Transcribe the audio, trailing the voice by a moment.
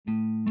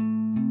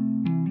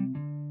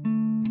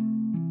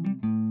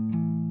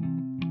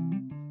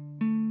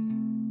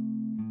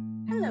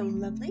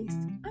Lovelies.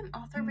 I'm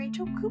author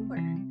Rachel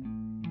Cooper.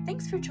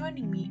 Thanks for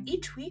joining me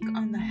each week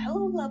on the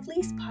Hello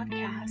Lovelies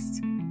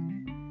podcast.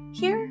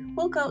 Here,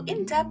 we'll go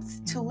in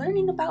depth to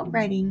learning about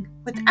writing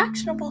with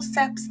actionable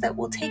steps that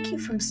will take you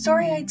from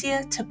story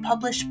idea to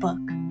published book.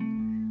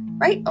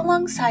 Write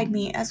alongside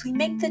me as we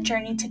make the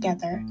journey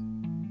together.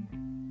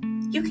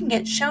 You can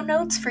get show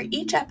notes for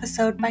each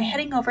episode by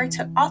heading over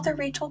to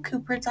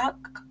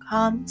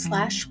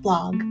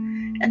authorrachelcooper.com/blog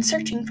and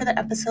searching for the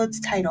episode's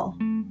title.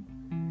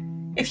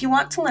 If you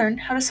want to learn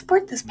how to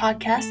support this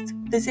podcast,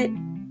 visit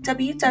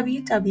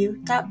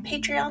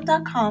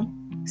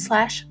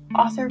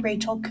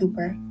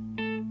www.patreon.com/authorrachelcooper.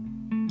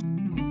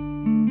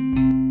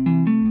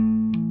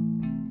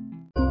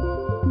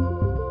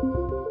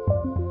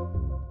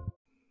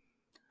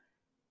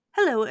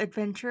 Hello,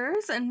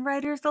 adventurers and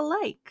writers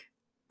alike.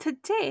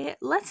 Today,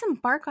 let's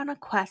embark on a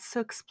quest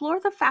to explore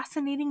the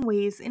fascinating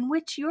ways in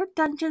which your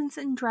Dungeons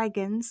 &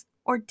 Dragons,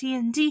 or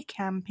D&D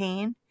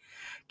campaign,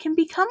 can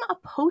become a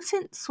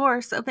potent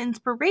source of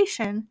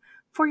inspiration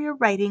for your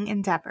writing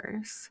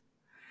endeavors.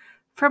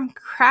 From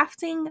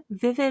crafting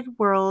vivid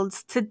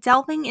worlds to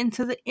delving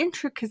into the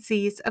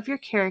intricacies of your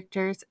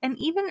characters and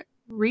even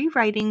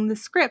rewriting the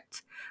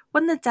script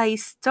when the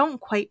dice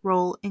don't quite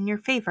roll in your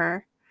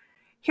favor,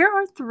 here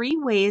are 3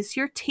 ways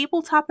your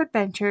tabletop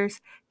adventures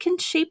can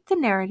shape the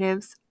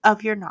narratives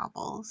of your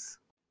novels.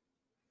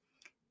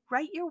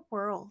 Write your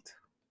world.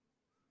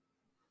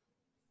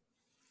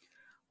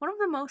 One of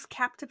the most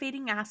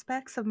captivating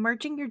aspects of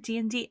merging your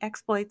D&D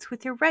exploits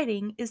with your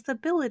writing is the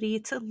ability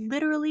to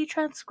literally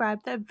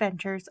transcribe the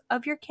adventures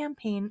of your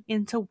campaign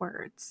into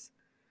words.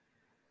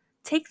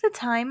 Take the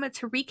time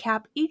to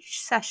recap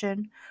each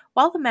session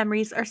while the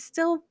memories are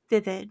still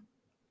vivid.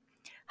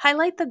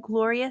 Highlight the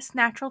glorious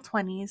natural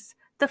 20s,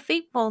 the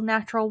fateful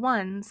natural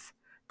 1s,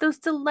 those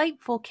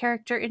delightful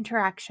character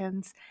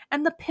interactions,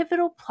 and the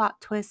pivotal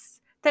plot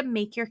twists that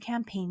make your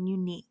campaign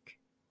unique.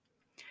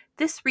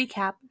 This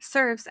recap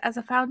serves as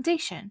a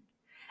foundation,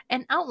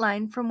 an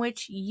outline from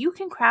which you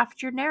can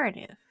craft your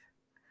narrative.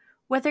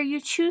 Whether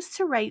you choose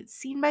to write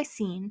scene by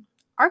scene,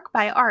 arc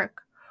by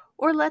arc,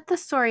 or let the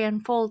story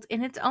unfold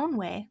in its own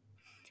way,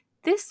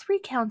 this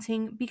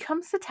recounting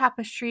becomes the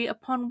tapestry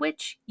upon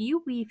which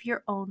you weave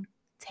your own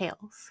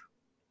tales.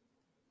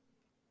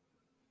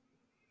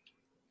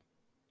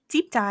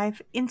 Deep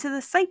dive into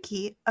the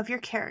psyche of your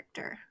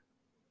character.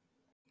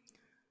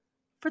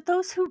 For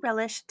those who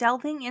relish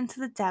delving into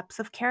the depths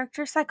of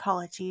character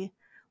psychology,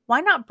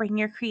 why not bring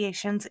your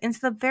creations into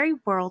the very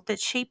world that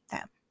shaped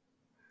them?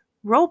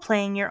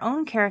 Role-playing your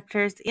own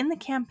characters in the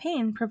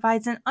campaign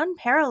provides an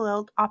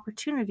unparalleled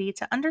opportunity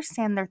to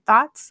understand their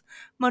thoughts,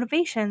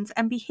 motivations,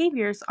 and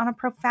behaviors on a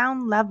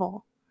profound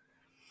level.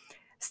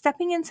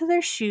 Stepping into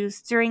their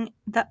shoes during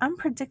the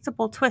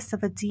unpredictable twists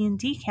of a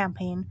D&D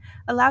campaign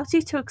allows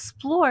you to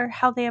explore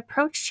how they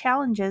approach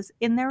challenges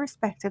in their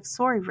respective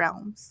story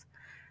realms.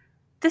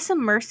 This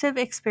immersive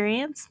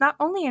experience not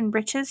only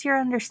enriches your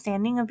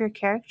understanding of your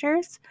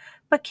characters,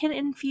 but can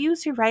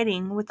infuse your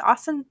writing with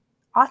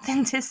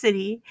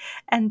authenticity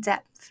and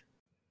depth.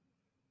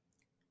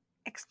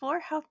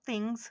 Explore how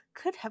things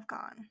could have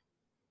gone.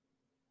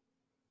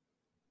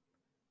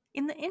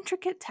 In the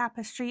intricate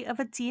tapestry of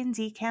a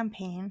D&D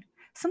campaign,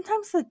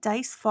 sometimes the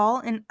dice fall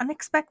in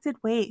unexpected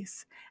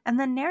ways, and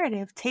the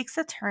narrative takes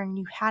a turn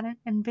you hadn't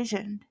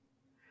envisioned.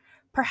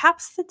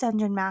 Perhaps the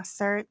dungeon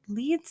master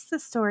leads the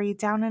story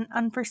down an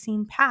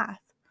unforeseen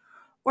path,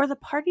 or the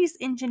party's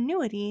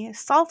ingenuity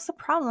solves a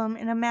problem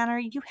in a manner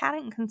you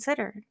hadn't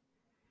considered.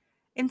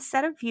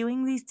 Instead of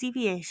viewing these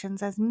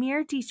deviations as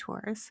mere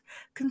detours,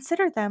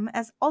 consider them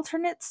as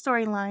alternate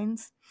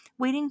storylines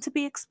waiting to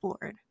be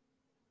explored.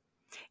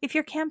 If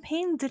your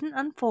campaign didn't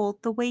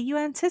unfold the way you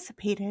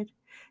anticipated,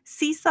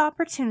 seize the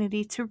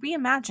opportunity to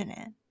reimagine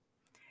it.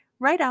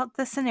 Write out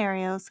the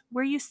scenarios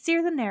where you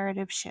steer the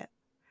narrative ship,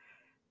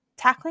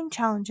 tackling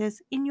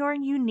challenges in your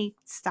unique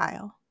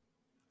style.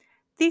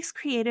 These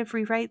creative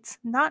rewrites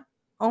not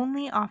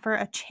only offer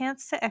a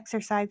chance to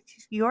exercise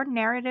your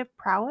narrative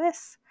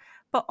prowess,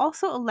 but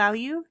also allow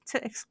you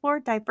to explore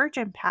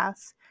divergent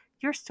paths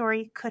your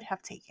story could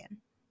have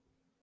taken.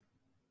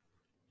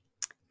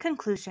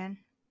 Conclusion.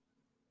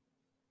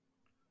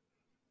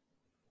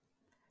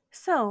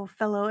 So,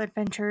 fellow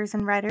adventurers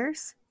and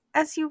writers,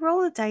 as you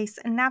roll the dice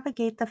and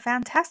navigate the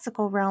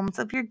fantastical realms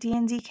of your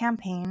D&D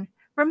campaign,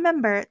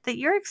 remember that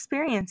your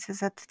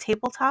experiences at the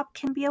tabletop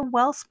can be a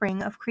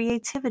wellspring of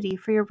creativity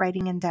for your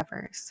writing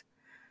endeavors.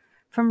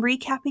 From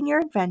recapping your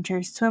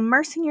adventures to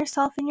immersing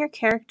yourself in your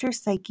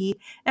character's psyche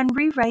and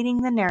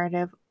rewriting the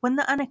narrative when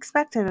the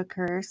unexpected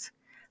occurs,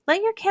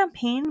 let your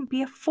campaign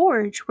be a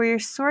forge where your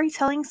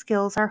storytelling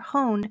skills are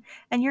honed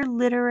and your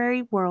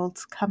literary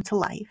worlds come to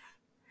life.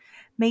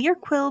 May your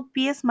quill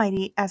be as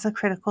mighty as a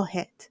critical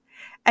hit,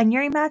 and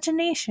your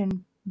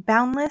imagination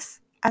boundless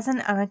as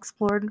an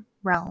unexplored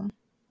realm.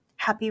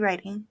 Happy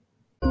writing.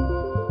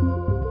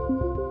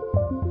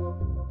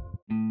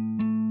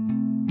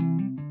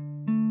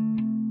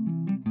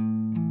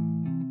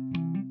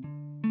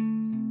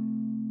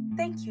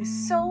 Thank Thank you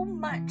so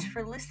much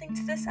for listening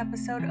to this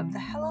episode of the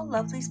Hello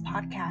Lovelies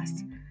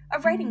podcast, a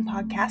writing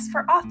podcast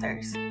for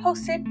authors,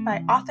 hosted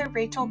by author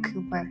Rachel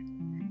Cooper.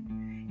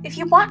 If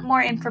you want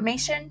more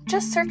information,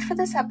 just search for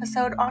this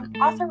episode on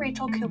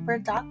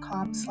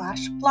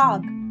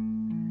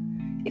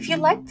authorrachelcooper.com/blog. If you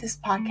like this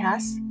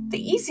podcast,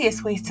 the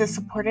easiest ways to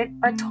support it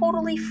are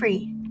totally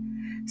free.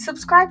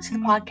 Subscribe to the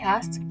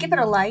podcast, give it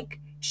a like,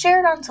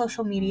 share it on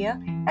social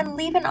media, and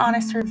leave an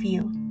honest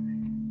review.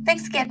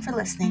 Thanks again for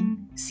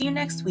listening. See you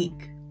next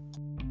week.